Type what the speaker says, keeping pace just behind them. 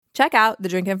Check out the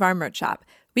Drink and Farm merch shop.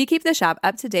 We keep the shop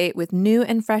up to date with new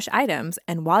and fresh items,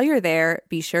 and while you're there,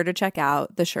 be sure to check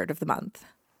out the shirt of the month.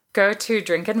 Go to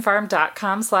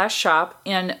drinkandfarm.com/shop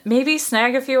and maybe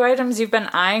snag a few items you've been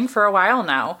eyeing for a while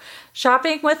now.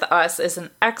 Shopping with us is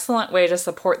an excellent way to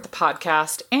support the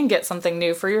podcast and get something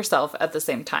new for yourself at the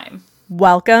same time.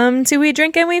 Welcome to We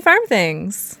Drink and We Farm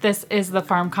Things. This is the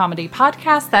farm comedy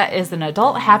podcast that is an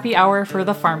adult happy hour for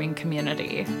the farming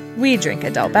community. We drink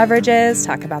adult beverages,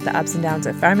 talk about the ups and downs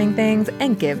of farming things,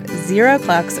 and give zero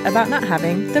clucks about not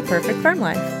having the perfect farm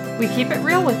life. We keep it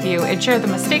real with you and share the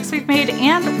mistakes we've made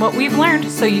and what we've learned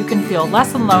so you can feel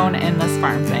less alone in this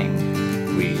farm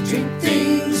thing. We drink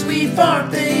things, we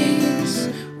farm things,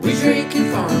 we drink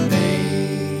and farm things.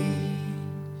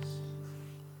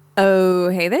 Oh,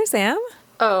 hey there, Sam.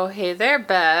 Oh, hey there,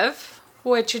 Bev.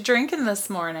 What you drinking this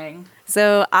morning?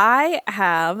 So I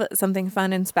have something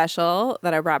fun and special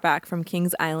that I brought back from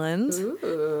Kings Island.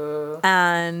 Ooh.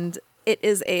 And it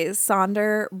is a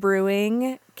Sonder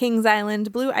Brewing Kings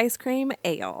Island Blue Ice Cream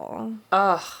Ale.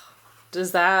 Ugh.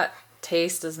 Does that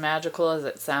taste as magical as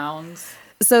it sounds?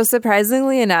 So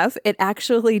surprisingly enough, it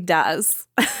actually does.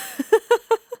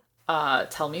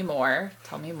 Tell me more.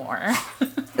 Tell me more.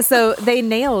 So they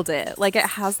nailed it. Like, it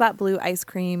has that blue ice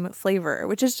cream flavor,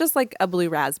 which is just like a blue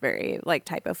raspberry like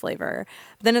type of flavor.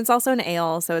 Then it's also an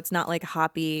ale, so it's not like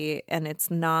hoppy and it's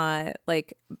not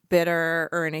like bitter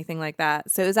or anything like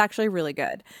that. So it's actually really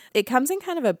good. It comes in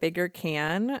kind of a bigger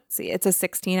can. Let's see, it's a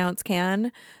 16-ounce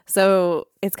can. So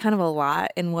it's kind of a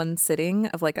lot in one sitting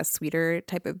of like a sweeter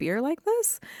type of beer like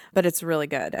this, but it's really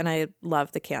good. And I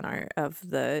love the can art of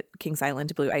the Kings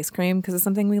Island Blue Ice Cream because it's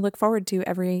something we look forward to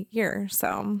every year.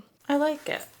 So I like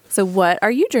it. So what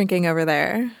are you drinking over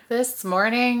there? This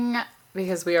morning,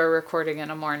 because we are recording in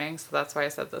a morning, so that's why I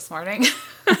said this morning,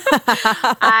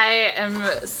 I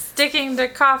am sticking to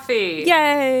coffee.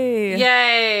 Yay!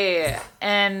 Yay!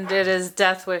 And it is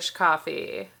Death Wish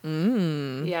coffee.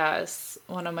 Mm. Yes,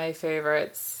 one of my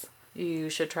favorites. You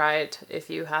should try it if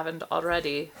you haven't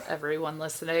already, everyone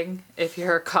listening, if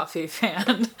you're a coffee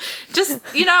fan. Just,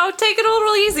 take it a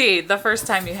little easy the first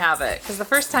time you have it. Because the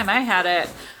first time I had it,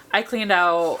 I cleaned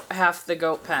out half the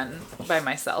goat pen by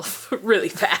myself really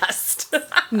fast.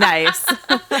 Nice.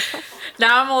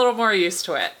 Now I'm a little more used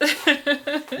to it.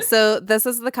 So this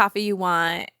is the coffee you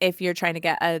want if you're trying to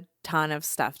get a ton of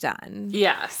stuff done.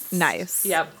 Yes. Nice.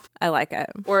 Yep. I like it.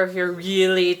 Or if you're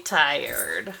really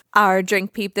tired. Our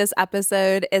drink peep this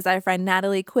episode is our friend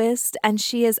Natalie Quist, and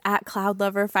she is at Cloud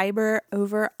Lover Fiber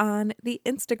over on the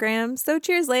Instagram. So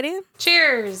cheers, lady.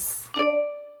 Cheers.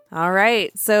 All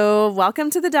right. So welcome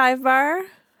to the dive bar.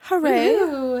 Hooray.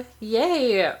 Woo.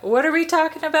 Yay. What are we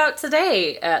talking about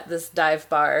today at this dive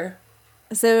bar?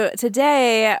 So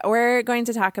today we're going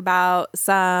to talk about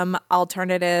some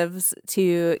alternatives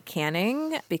to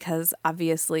canning because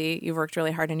obviously you've worked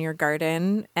really hard in your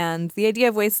garden and the idea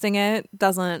of wasting it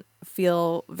doesn't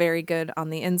feel very good on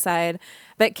the inside.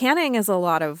 But canning is a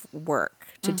lot of work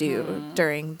to do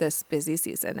during this busy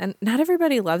season. And not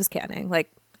everybody loves canning.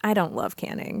 Like, I don't love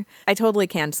canning. I totally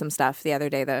canned some stuff the other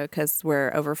day, though, because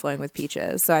we're overflowing with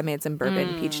peaches. So I made some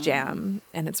bourbon peach jam,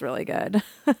 and it's really good.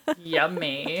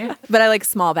 Yummy. But I like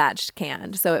small batch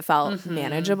canned, so it felt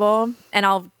manageable. And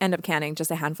I'll end up canning just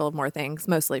a handful of more things,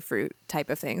 mostly fruit type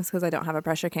of things, because I don't have a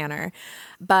pressure canner.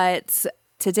 But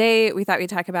today we thought we'd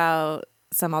talk about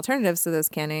some alternatives to those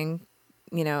canning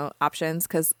options,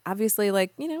 because obviously,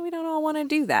 we don't all want to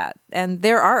do that. And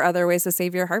there are other ways to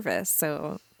save your harvest.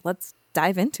 So let's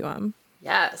dive into them.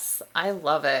 Yes, I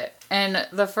love it. And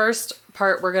the first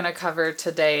part we're going to cover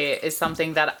today is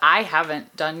something that I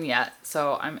haven't done yet.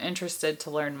 So I'm interested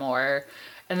to learn more.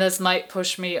 And this might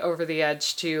push me over the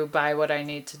edge to buy what I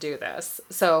need to do this.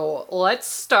 So let's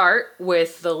start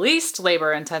with the least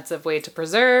labor-intensive way to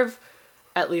preserve,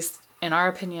 at least in our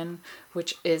opinion,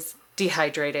 which is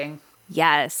dehydrating.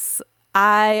 Yes,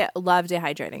 I love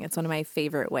dehydrating. It's one of my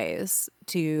favorite ways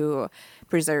to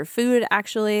preserve food,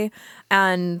 actually.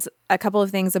 And a couple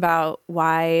of things about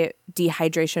why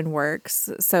dehydration works.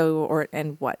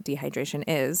 And what dehydration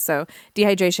is. So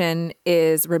dehydration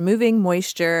is removing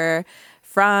moisture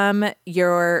from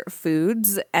your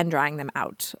foods and drying them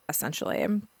out, essentially.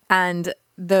 And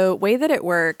the way that it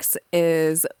works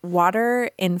is water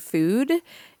in food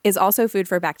is also food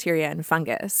for bacteria and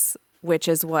fungus, which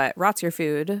is what rots your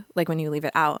food, like when you leave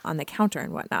it out on the counter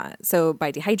and whatnot. So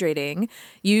by dehydrating,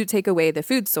 you take away the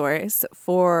food source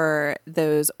for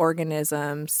those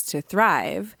organisms to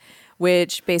thrive,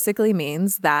 which basically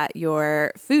means that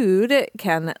your food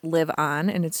can live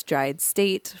on in its dried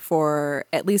state for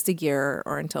at least a year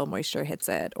or until moisture hits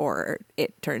it or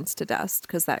it turns to dust,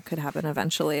 because that could happen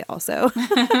eventually also.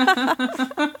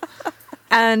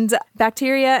 And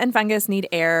bacteria and fungus need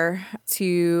air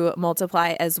to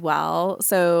multiply as well.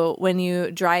 So when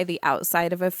you dry the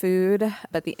outside of a food,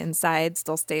 but the inside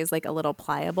still stays like a little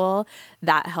pliable,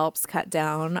 that helps cut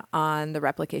down on the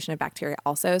replication of bacteria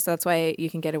also. So that's why you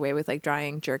can get away with like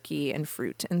drying jerky and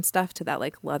fruit and stuff to that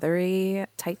like leathery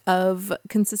type of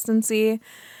consistency.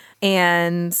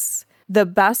 And the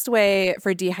best way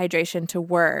for dehydration to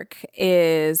work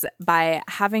is by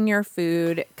having your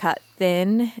food cut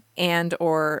thin and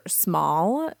or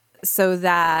small so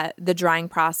that the drying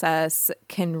process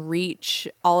can reach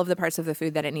all of the parts of the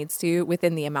food that it needs to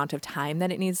within the amount of time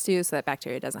that it needs to, so that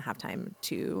bacteria doesn't have time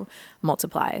to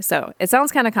multiply. So it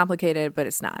sounds kind of complicated, but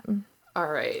it's not.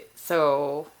 All right.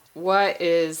 So what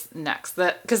is next?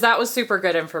 Because that was super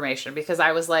good information, because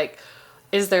I was like,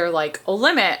 is there like a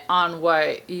limit on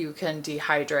what you can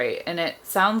dehydrate? And it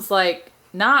sounds like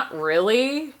not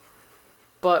really,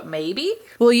 but maybe.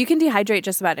 Well, you can dehydrate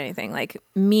just about anything, like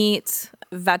meat,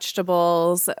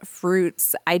 vegetables,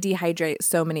 fruits. I dehydrate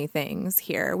so many things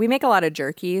here. We make a lot of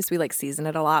jerky, so we like season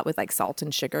it a lot with like salt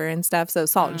and sugar and stuff. So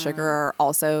salt and sugar are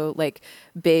also like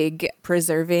big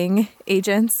preserving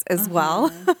agents as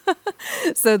well.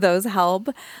 So those help.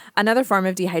 Another form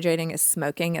of dehydrating is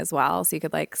smoking as well. So you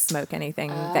could like smoke anything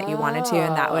that you wanted to,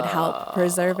 and that would help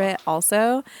preserve it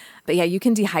also. But yeah, you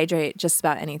can dehydrate just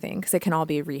about anything because it can all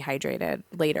be rehydrated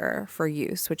later for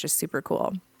use, which is super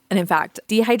cool. And in fact,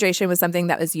 dehydration was something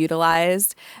that was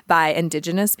utilized by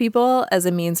indigenous people as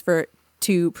a means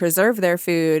to preserve their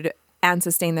food and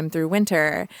sustain them through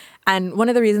winter. And one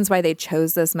of the reasons why they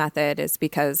chose this method is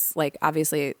because, like,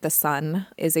 obviously the sun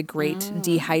is a great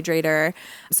dehydrator.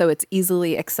 So it's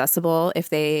easily accessible if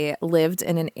they lived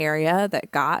in an area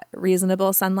that got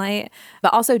reasonable sunlight.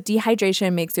 But also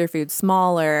dehydration makes your food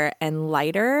smaller and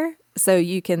lighter, so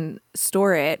you can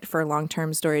store it for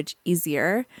long-term storage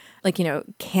easier. Like, you know,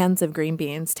 cans of green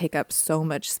beans take up so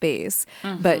much space,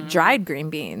 but dried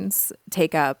green beans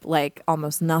take up like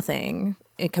almost nothing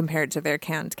compared to their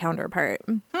canned counterpart.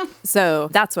 So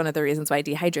that's one of the reasons why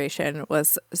dehydration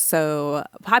was so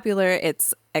popular.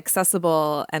 It's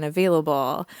accessible and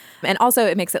available. And also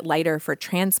it makes it lighter for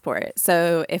transport.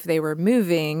 So if they were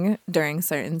moving during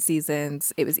certain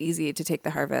seasons, it was easy to take the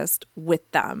harvest with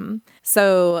them.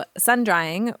 So sun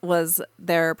drying was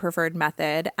their preferred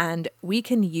method, and we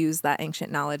can use that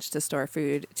ancient knowledge to store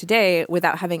food today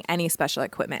without having any special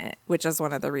equipment, which is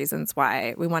one of the reasons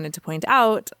why we wanted to point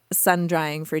out sun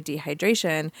drying for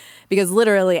dehydration, because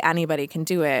literally anybody can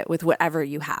do it with whatever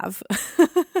you have.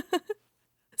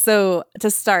 So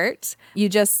to start, you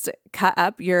just cut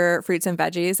up your fruits and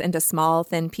veggies into small,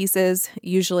 thin pieces,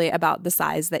 usually about the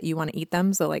size that you want to eat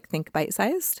them. So like think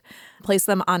bite-sized. Place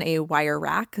them on a wire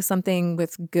rack, something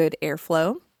with good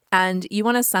airflow. And you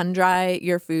want to sun dry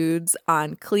your foods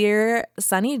on clear,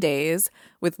 sunny days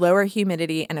with lower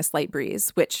humidity and a slight breeze,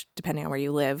 which, depending on where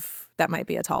you live, that might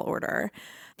be a tall order.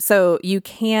 So you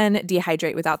can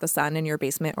dehydrate without the sun in your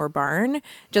basement or barn.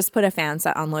 Just put a fan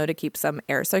set on low to keep some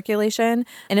air circulation,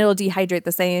 and it'll dehydrate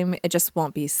the same. It just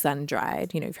won't be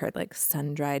sun-dried. You know, you've heard like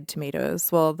sun-dried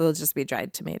tomatoes. Well, they'll just be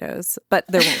dried tomatoes, but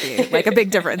there won't be like a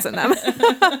big difference in them.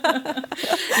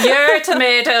 Your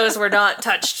tomatoes were not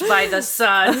touched by the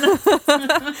sun.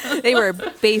 They were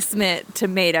basement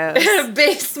tomatoes.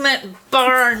 Basement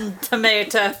barn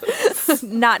tomatoes.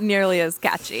 Not nearly as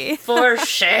catchy. For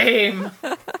shame.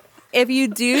 If you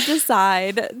do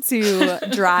decide to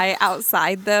dry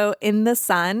outside, though, in the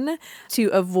sun to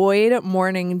avoid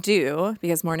morning dew,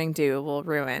 because morning dew will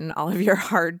ruin all of your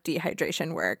hard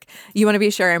dehydration work, you want to be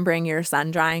sure and bring your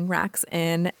sun drying racks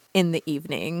in the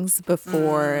evenings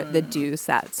before the dew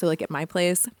sets. So like at my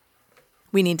place,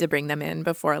 we need to bring them in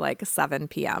before like 7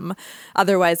 p.m.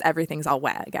 Otherwise, everything's all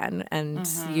wet again. And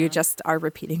you just are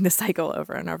repeating the cycle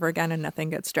over and over again and nothing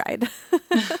gets dried.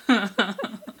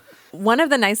 One of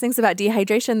the nice things about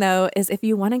dehydration, though, is if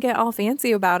you want to get all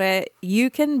fancy about it, you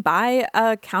can buy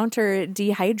a counter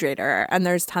dehydrator, and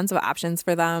there's tons of options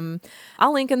for them.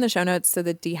 I'll link in the show notes to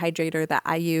the dehydrator that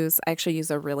I use. I actually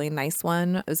use a really nice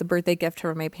one. It was a birthday gift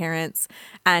from my parents,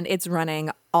 and it's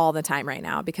running all the time right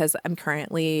now because I'm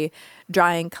currently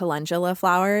drying calendula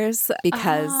flowers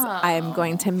because I'm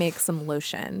going to make some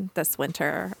lotion this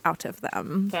winter out of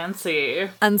them. Fancy.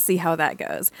 And see how that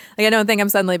goes. Like, I don't think I'm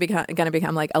suddenly going to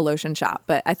become like a lotion shop,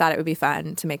 but I thought it would be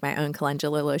fun to make my own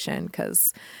calendula lotion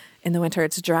because in the winter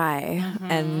it's dry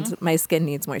and my skin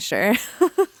needs moisture.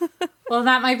 Well,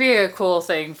 that might be a cool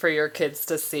thing for your kids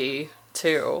to see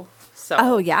too. So.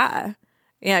 Oh, yeah.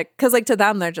 Yeah, because like to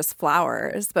them, they're just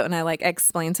flowers. But when I like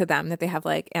explain to them that they have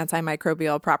like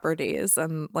antimicrobial properties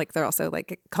and like they're also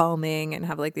like calming and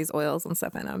have like these oils and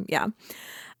stuff in them. Yeah.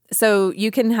 So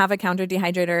you can have a counter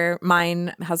dehydrator.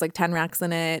 Mine has like 10 racks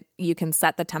in it. You can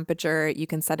set the temperature. You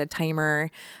can set a timer.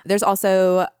 There's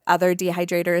also other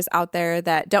dehydrators out there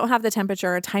that don't have the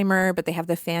temperature or timer, but they have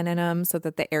the fan in them so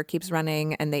that the air keeps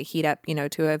running and they heat up, you know,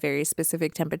 to a very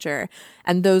specific temperature.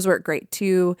 And those work great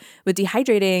too. With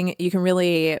dehydrating, you can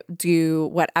really do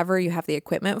whatever you have the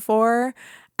equipment for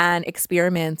and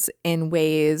experiments in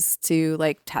ways to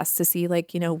like test to see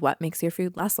like, you know, what makes your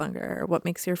food last longer or what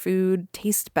makes your food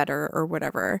taste better or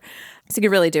whatever. So you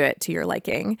can really do it to your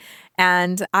liking.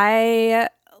 And I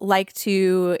like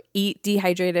to eat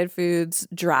dehydrated foods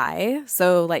dry.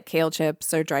 So like kale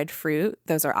chips or dried fruit,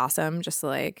 those are awesome just to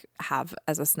like have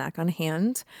as a snack on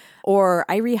hand. Or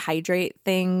I rehydrate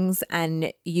things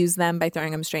and use them by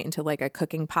throwing them straight into like a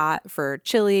cooking pot for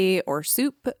chili or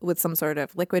soup with some sort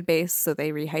of liquid base so they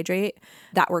rehydrate.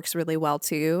 That works really well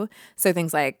too. So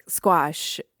things like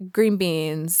squash, green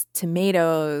beans,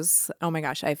 tomatoes. Oh my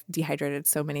gosh, I've dehydrated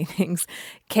so many things.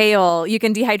 Kale, you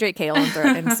can dehydrate kale and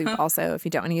throw it in soup also if you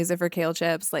don't want to use it for kale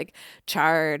chips. Like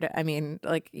chard, I mean,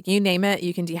 like you name it,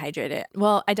 you can dehydrate it.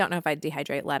 Well, I don't know if I'd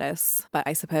dehydrate lettuce, but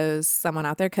I suppose someone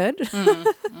out there could.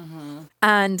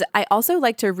 And I also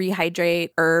like to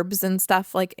rehydrate herbs and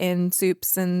stuff like in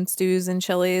soups and stews and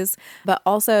chilies, but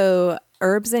also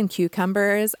herbs and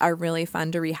cucumbers are really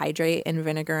fun to rehydrate in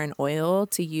vinegar and oil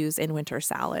to use in winter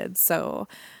salads. So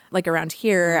like around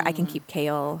here, I can keep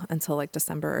kale until like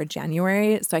December or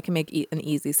January. So I can make an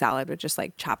easy salad with just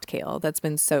like chopped kale that's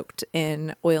been soaked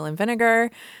in oil and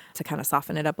vinegar to kind of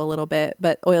soften it up a little bit.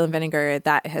 But oil and vinegar,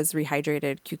 that has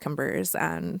rehydrated cucumbers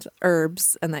and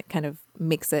herbs, and that kind of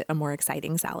makes it a more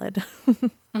exciting salad.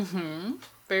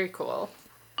 Very cool.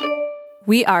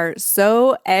 We are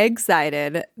so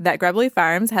excited that Grubbly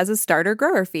Farms has a starter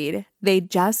grower feed. They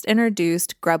just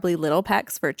introduced Grubbly Little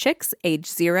Pecks for chicks age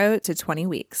 0 to 20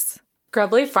 weeks.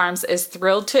 Grubbly Farms is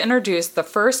thrilled to introduce the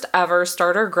first ever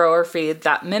starter grower feed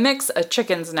that mimics a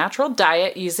chicken's natural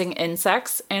diet using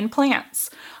insects and plants.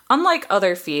 Unlike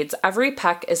other feeds, every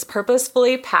peck is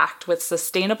purposefully packed with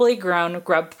sustainably grown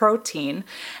grub protein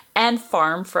and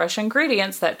farm fresh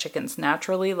ingredients that chickens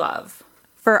naturally love.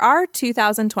 For our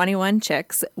 2021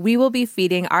 chicks, we will be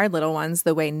feeding our little ones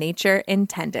the way nature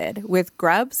intended, with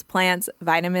grubs, plants,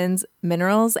 vitamins,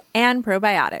 minerals, and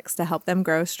probiotics to help them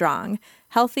grow strong,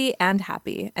 healthy, and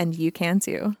happy, and you can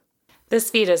too.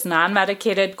 This feed is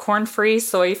non-medicated, corn-free,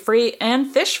 soy-free,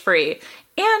 and fish-free,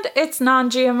 and it's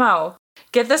non-GMO.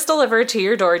 Get this delivered to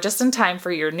your door just in time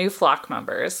for your new flock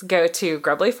members. Go to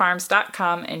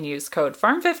grubblyfarms.com and use code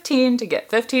FARM15 to get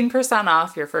 15%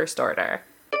 off your first order.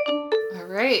 All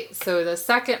right, so the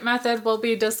second method we'll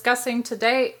be discussing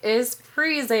today is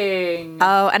freezing.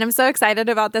 Oh, and I'm so excited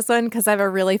about this one because I have a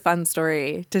really fun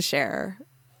story to share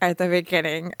at the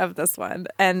beginning of this one.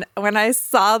 And when I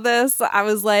saw this, I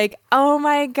was like, oh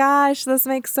my gosh, this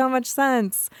makes so much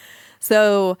sense.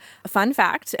 So a fun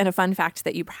fact, and a fun fact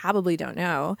that you probably don't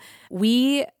know,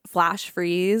 we flash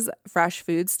freeze fresh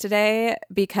foods today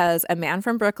because a man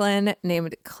from Brooklyn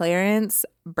named Clarence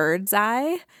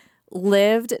Birdseye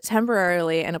lived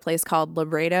temporarily in a place called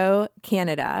Labrador,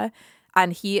 Canada,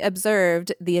 and he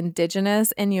observed the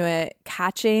indigenous Inuit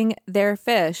catching their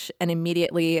fish and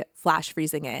immediately flash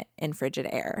freezing it in frigid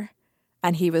air.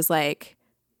 And he was like,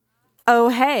 oh,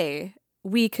 hey,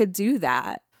 we could do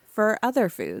that for other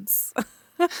foods.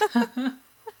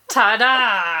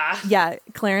 Ta-da! Yeah,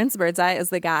 Clarence Birdseye is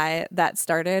the guy that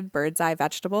started Birdseye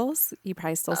Vegetables. You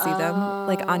probably still see them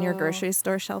like on your grocery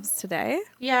store shelves today.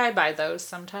 Yeah, I buy those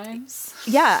sometimes.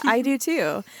 Yeah, I do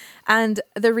too. And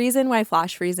the reason why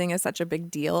flash freezing is such a big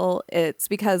deal, it's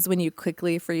because when you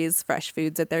quickly freeze fresh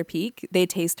foods at their peak, they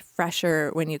taste fresher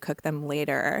when you cook them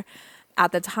later.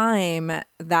 At the time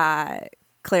that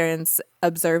Clarence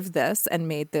observed this and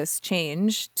made this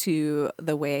change to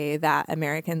the way that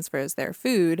Americans froze their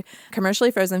food. Commercially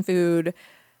frozen food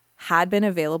had been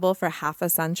available for half a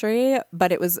century,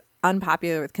 but it was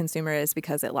unpopular with consumers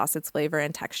because it lost its flavor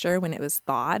and texture when it was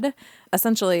thawed,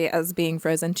 essentially as being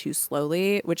frozen too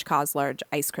slowly, which caused large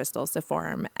ice crystals to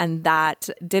form. And that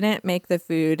didn't make the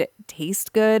food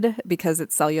taste good because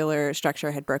its cellular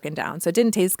structure had broken down. So it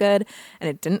didn't taste good and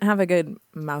it didn't have a good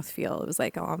mouthfeel. It was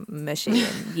like all mushy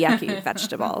and yucky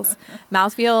vegetables.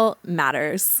 Mouthfeel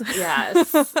matters.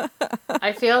 Yes.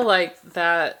 I feel like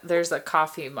that there's a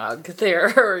coffee mug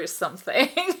there or something.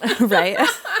 Right?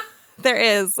 There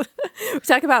is. We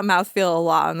talk about mouthfeel a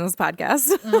lot on this podcast.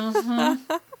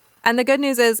 And the good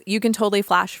news is you can totally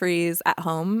flash freeze at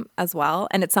home as well.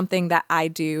 And it's something that I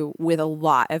do with a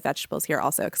lot of vegetables here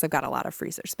also because I've got a lot of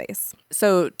freezer space.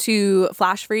 So to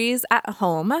flash freeze at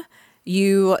home,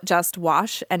 you just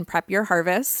wash and prep your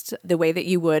harvest the way that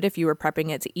you would if you were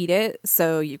prepping it to eat it.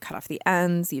 So you cut off the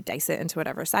ends, you dice it into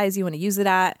whatever size you want to use it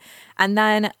at, and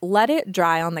then let it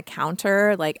dry on the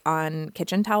counter, like on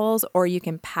kitchen towels, or you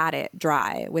can pat it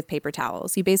dry with paper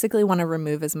towels. You basically want to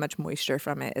remove as much moisture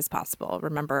from it as possible.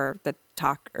 Remember the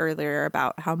talk earlier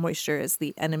about how moisture is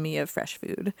the enemy of fresh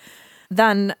food.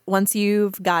 Then once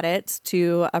you've got it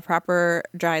to a proper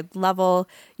dried level,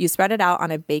 you spread it out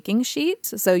on a baking sheet.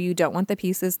 So you don't want the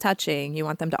pieces touching. You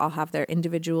want them to all have their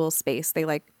individual space. They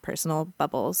like personal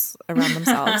bubbles around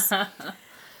themselves.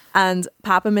 And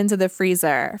pop them into the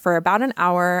freezer for about an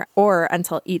hour or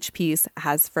until each piece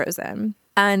has frozen.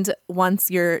 And once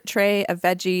your tray of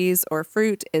veggies or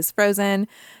fruit is frozen,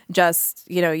 just,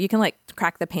 you can like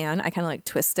crack the pan. I kind of like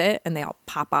twist it and they all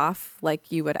pop off like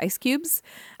you would ice cubes,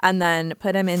 and then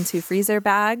put them into freezer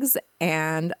bags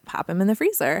and pop them in the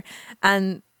freezer.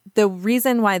 And the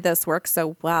reason why this works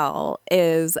so well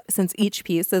is since each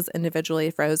piece is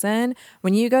individually frozen,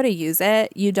 when you go to use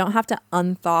it, you don't have to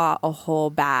unthaw a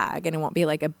whole bag and it won't be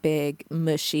like a big,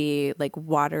 mushy, like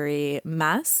watery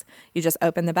mess. You just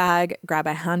open the bag, grab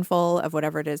a handful of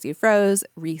whatever it is you froze,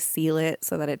 reseal it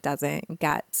so that it doesn't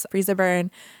get freezer burn,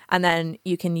 and then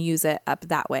you can use it up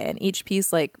that way. And each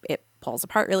piece, like, it pulls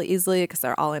apart really easily because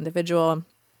they're all individual.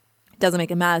 Doesn't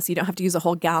make a mess. You don't have to use a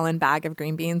whole gallon bag of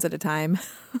green beans at a time.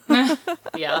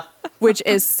 Yeah. Which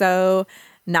is so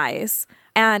nice.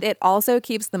 And it also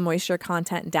keeps the moisture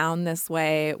content down this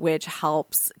way, which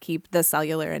helps keep the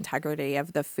cellular integrity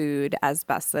of the food as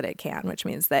best that it can, which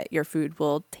means that your food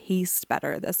will taste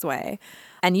better this way.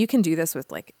 And you can do this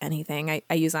with like anything.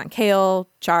 I use on kale,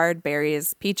 chard,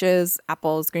 berries, peaches,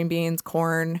 apples, green beans,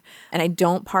 corn, and I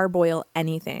don't parboil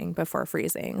anything before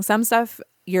freezing. Some stuff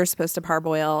you're supposed to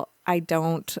parboil. I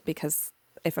don't, because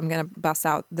if I'm going to bust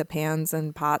out the pans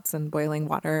and pots and boiling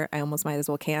water, I almost might as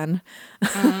well can.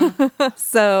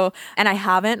 So, and I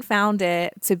haven't found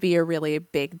it to be a really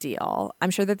big deal.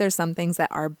 I'm sure that there's some things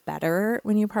that are better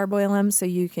when you parboil them, so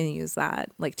you can use that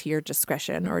like to your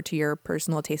discretion or to your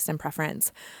personal taste and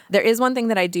preference. There is one thing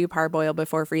that I do parboil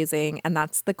before freezing, and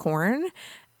that's the corn.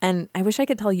 And I wish I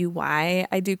could tell you why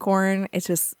I do corn.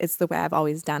 It's the way I've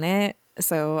always done it.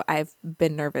 So I've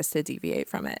been nervous to deviate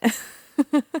from it.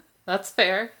 That's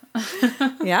fair.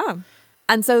 Yeah.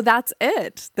 And so that's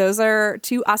it. Those are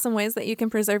 2 awesome ways that you can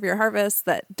preserve your harvest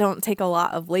that don't take a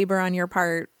lot of labor on your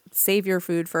part, save your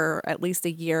food for at least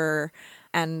a year.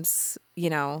 And,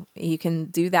 you can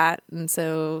do that. And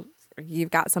so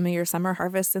you've got some of your summer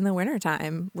harvest in the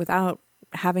wintertime without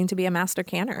having to be a master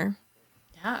canner.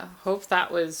 Yeah, hope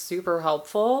that was super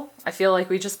helpful. I feel like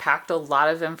we just packed a lot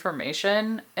of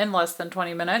information in less than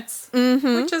 20 minutes,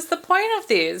 which is the point of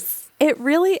these. It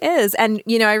really is. And,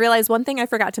 I realized one thing I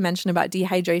forgot to mention about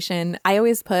dehydration. I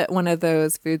always put one of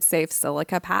those food safe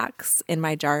silica packs in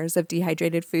my jars of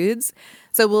dehydrated foods.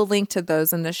 So we'll link to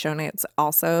those in the show notes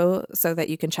also so that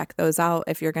you can check those out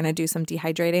if you're going to do some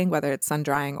dehydrating, whether it's sun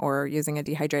drying or using a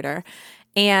dehydrator.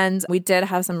 And we did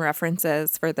have some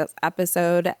references for this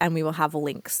episode, and we will have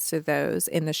links to those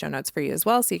in the show notes for you as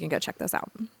well, so you can go check those out.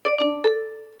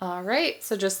 All right,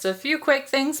 so just a few quick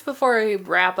things before we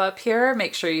wrap up here.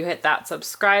 Make sure you hit that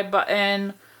subscribe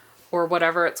button or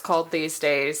whatever it's called these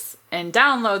days, and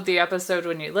download the episode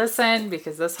when you listen,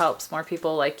 because this helps more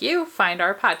people like you find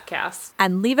our podcast.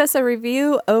 And leave us a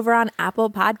review over on Apple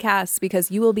Podcasts, because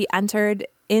you will be entered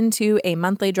into a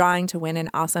monthly drawing to win an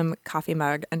awesome coffee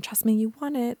mug. And trust me, you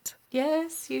want it.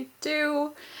 Yes, you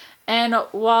do. And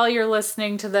while you're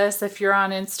listening to this, if you're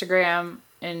on Instagram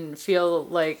and feel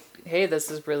like, hey, this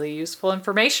is really useful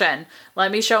information, let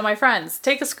me show my friends.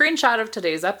 Take a screenshot of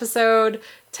today's episode,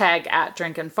 tag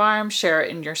 @DrinkandFarm, share it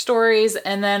in your stories,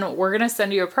 and then we're going to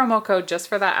send you a promo code just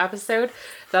for that episode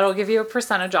that'll give you a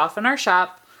percentage off in our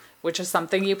shop, which is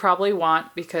something you probably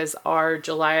want because our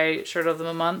July shirt of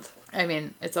the month,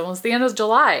 it's almost the end of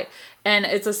July, and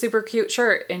it's a super cute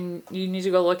shirt, and you need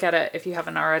to go look at it if you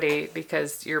haven't already,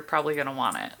 because you're probably going to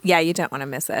want it. Yeah, you don't want to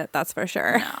miss it. That's for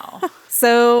sure. No.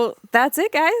 So that's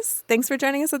it, guys. Thanks for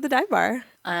joining us at the Dive Bar.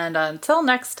 And until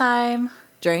next time,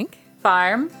 Drink,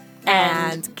 farm,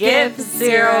 and give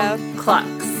zero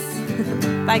clucks.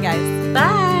 Bye, guys.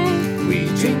 Bye. We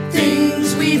drink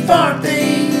things, we farm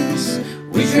things,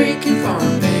 we drink and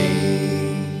farm things.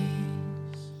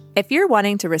 If you're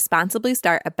wanting to responsibly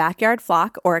start a backyard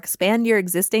flock or expand your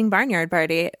existing barnyard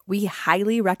party, we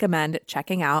highly recommend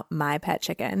checking out My Pet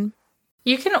Chicken.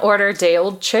 You can order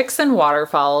day-old chicks and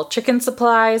waterfowl, chicken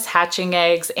supplies, hatching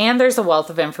eggs, and there's a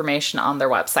wealth of information on their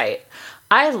website.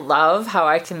 I love how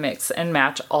I can mix and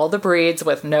match all the breeds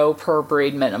with no per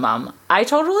breed minimum. I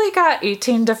totally got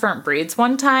 18 different breeds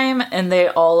one time, and they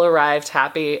all arrived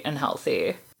happy and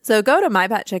healthy. So go to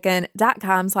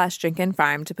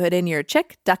mypetchicken.com/drinkinfarm to put in your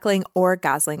chick, duckling, or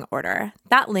gosling order.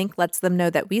 That link lets them know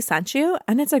that we sent you,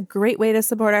 and it's a great way to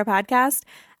support our podcast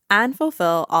and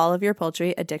fulfill all of your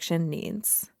poultry addiction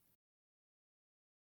needs.